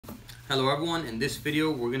Hello everyone, in this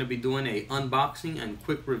video we're going to be doing a unboxing and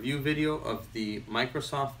quick review video of the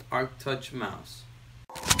Microsoft ArcTouch mouse.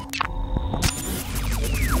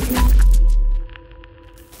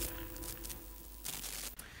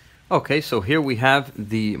 Okay, so here we have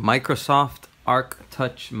the Microsoft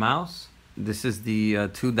ArcTouch mouse. This is the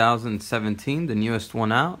 2017, the newest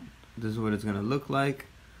one out. This is what it's going to look like.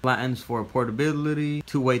 Flattens for portability,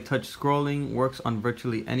 two-way touch scrolling, works on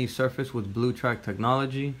virtually any surface with Blue Track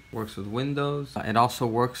technology, works with Windows. It also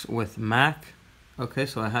works with Mac. Okay,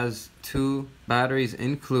 so it has 2 batteries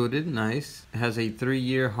included, nice. It has a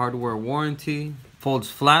 3-year hardware warranty, folds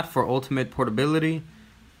flat for ultimate portability,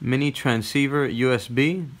 mini transceiver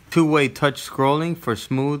USB, two-way touch scrolling for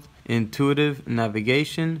smooth, intuitive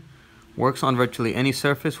navigation, works on virtually any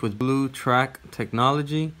surface with Blue Track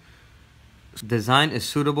technology. Design is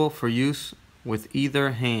suitable for use with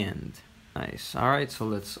either hand. Nice. All right, so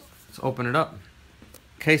let's open it up.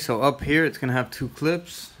 Okay, so up here it's gonna have 2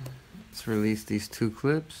 clips. Let's release these 2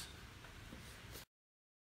 clips.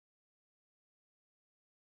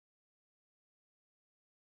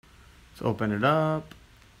 Let's open it up,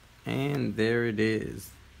 and there it is,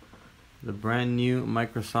 the brand new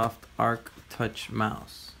Microsoft ArcTouch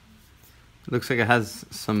mouse. Looks like it has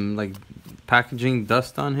some like packaging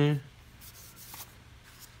dust on here.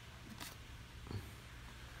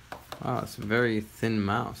 Wow, it's a very thin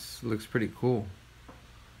mouse. It looks pretty cool.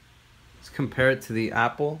 Let's compare it to the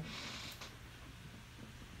Apple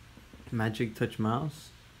Magic Touch mouse.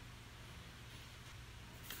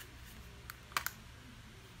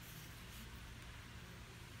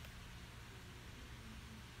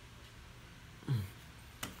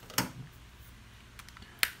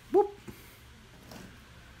 Whoop.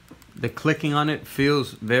 The clicking on it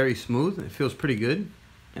feels very smooth. It feels pretty good.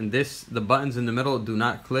 And the buttons in the middle do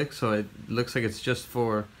not click, so it looks like it's just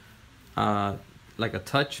for like a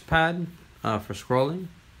touch pad for scrolling.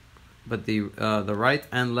 But the right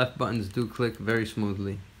and left buttons do click very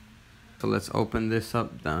smoothly. So let's open this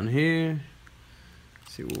up down here.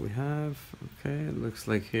 See what we have. Okay, it looks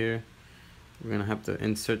like here we're gonna have to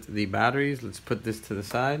insert the batteries. Let's put this to the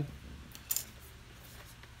side.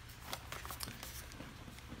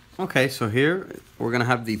 Okay, so here we're gonna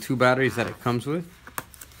have the 2 batteries that it comes with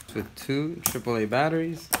 2 AAA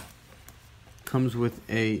batteries. Comes with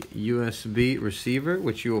a USB receiver,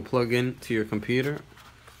 which you will plug in to your computer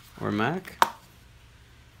or Mac.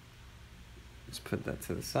 Let's put that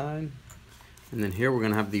to the side. And then here we're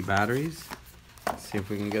gonna have the batteries. Let's see if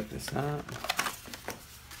we can get this out.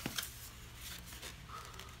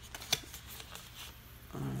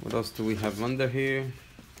 What else do we have under here?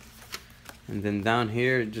 And then down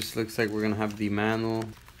here, it just looks like we're gonna have the manual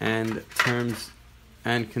and terms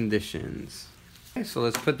and conditions. Okay, so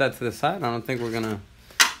let's put that to the side. I don't think we're gonna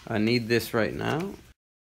need this right now.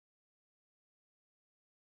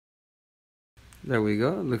 There we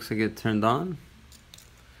go. It looks like it turned on.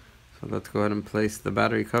 So let's go ahead and place the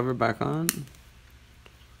battery cover back on.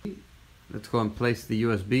 Let's go and place the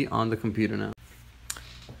USB on the computer now.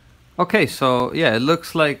 Okay, so yeah, it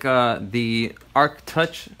looks like the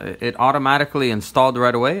ArcTouch, it automatically installed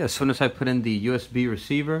right away as soon as I put in the USB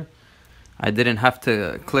receiver. I didn't have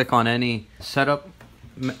to click on any setup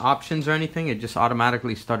options or anything. It just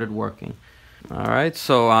automatically started working. All right,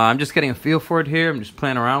 so I'm just getting a feel for it here. I'm just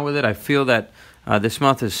playing around with it. I feel that this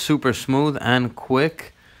mouse is super smooth and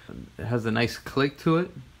quick. It has a nice click to it.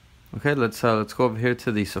 Okay, let's go over here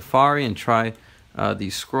to the Safari and try the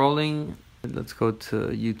scrolling. Let's go to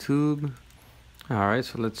YouTube. All right,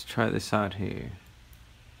 so let's try this out here.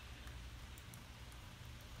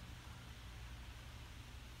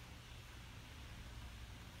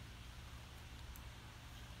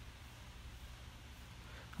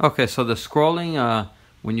 Okay, so the scrolling,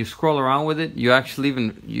 when you scroll around with it, you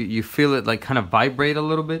actually you feel it like kind of vibrate a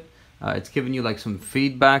little bit. It's giving you like some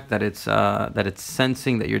feedback that it's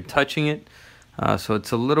sensing that you're touching it. So it's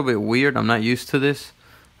a little bit weird. I'm not used to this.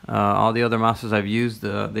 All the other mouses I've used,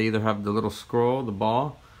 they either have the little scroll, the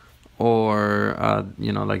ball, or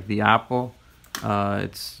you know, like the Apple.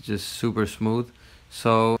 It's just super smooth.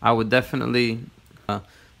 So I would definitely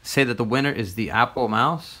say that the winner is the Apple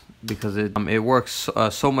mouse, because it works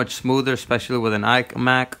so much smoother, especially with an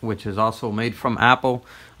iMac, which is also made from Apple.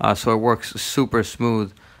 So it works super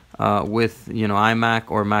smooth with, you know, iMac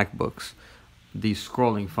or MacBooks, the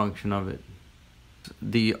scrolling function of it.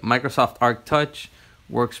 The Microsoft ArcTouch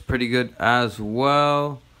works pretty good as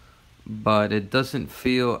well, but it doesn't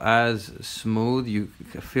feel as smooth. You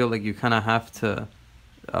feel like you kind of have to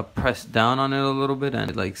press down on it a little bit,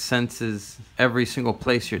 and it like senses every single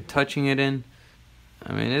place you're touching it in.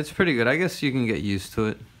 I mean, it's pretty good. I guess you can get used to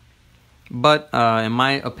it. but in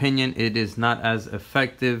my opinion, it is not as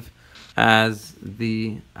effective as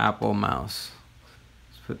the Apple mouse.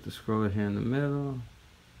 Let's put the scroller here in the middle.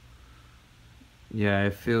 Yeah,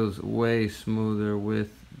 it feels way smoother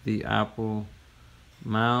with the Apple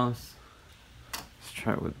mouse. Let's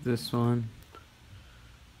try it with this one.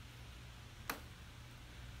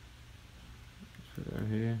 Put it right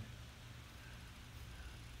here.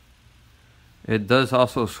 It does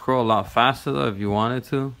also scroll a lot faster though if you wanted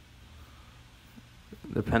to,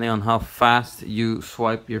 depending on how fast you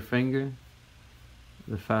swipe your finger,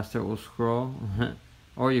 the faster it will scroll.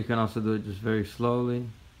 Or you can also do it just very slowly.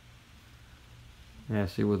 Yeah,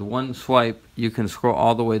 see, with one swipe you can scroll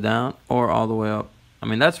all the way down or all the way up. I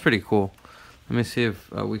mean, that's pretty cool. Let me see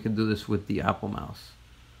if we can do this with the Apple mouse.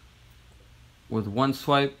 With one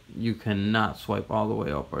swipe you cannot swipe all the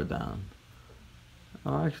way up or down.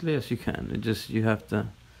 Oh, actually, yes, you can. It just, you have to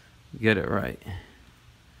get it right.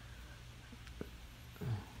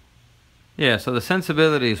 Yeah, so the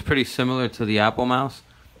sensibility is pretty similar to the Apple mouse.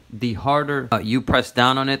 The harder you press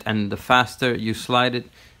down on it and the faster you slide it,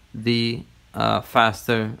 the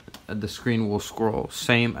faster the screen will scroll.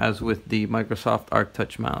 Same as with the Microsoft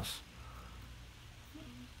ArcTouch mouse.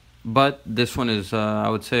 But this one is, I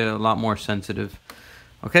would say, a lot more sensitive.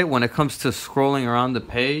 Okay, when it comes to scrolling around the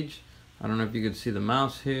page, I don't know if you can see the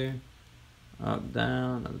mouse here. Up,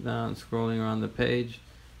 down, scrolling around the page.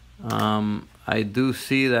 I do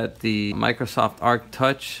see that the Microsoft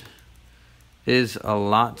ArcTouch is a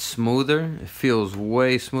lot smoother. It feels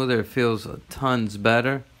way smoother. It feels tons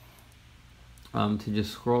better to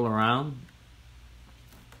just scroll around.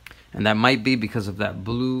 And that might be because of that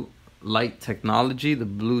blue light technology, the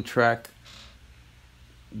blue track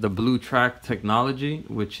technology,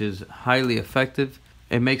 which is highly effective.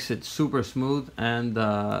 It makes it super smooth and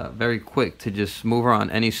very quick to just move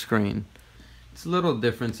around any screen. It's little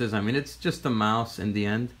differences. I mean, it's just a mouse in the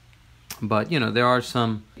end. But, you know, there are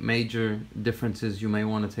some major differences you may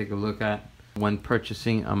want to take a look at when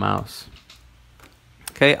purchasing a mouse.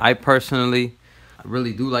 Okay, I personally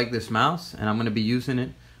really do like this mouse, and I'm going to be using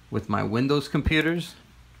it with my Windows computers.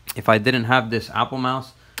 If I didn't have this Apple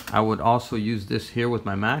mouse, I would also use this here with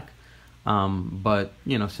my Mac. But,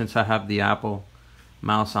 you know, since I have the Apple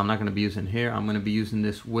mouse, I'm not going to be using here. I'm going to be using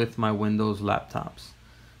this with my Windows laptops.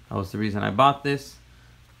 That was the reason I bought this,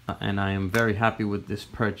 and I am very happy with this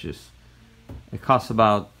purchase. It costs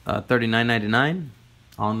about $39.99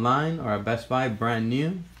 online or at Best Buy, brand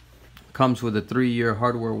new. Comes with a 3-year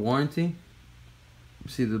hardware warranty.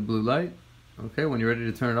 See the blue light? Okay, when you're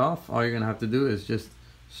ready to turn it off, all you're going to have to do is just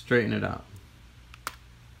straighten it out.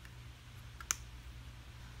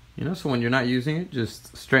 You know, so when you're not using it,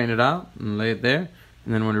 just straighten it out and lay it there.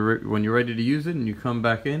 And then when you're ready to use it and you come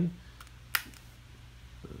back in,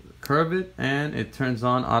 curve it and it turns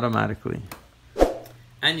on automatically.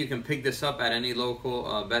 And you can pick this up at any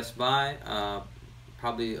local Best Buy,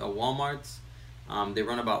 probably a Walmart's. They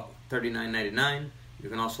run about $39.99. You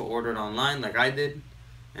can also order it online like I did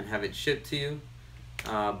and have it shipped to you.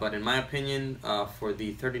 But in my opinion, for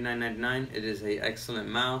the $39.99, it is an excellent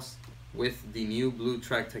mouse with the new blue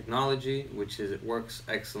track technology, which is, it works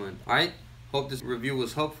excellent. All right. Hope this review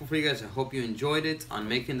was helpful for you guys. I hope you enjoyed it on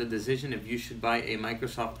making the decision if you should buy a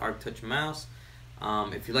Microsoft ArcTouch mouse.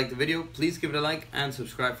 If you liked the video, please give it a like and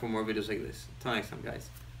subscribe for more videos like this. Until next time, guys.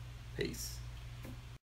 Peace.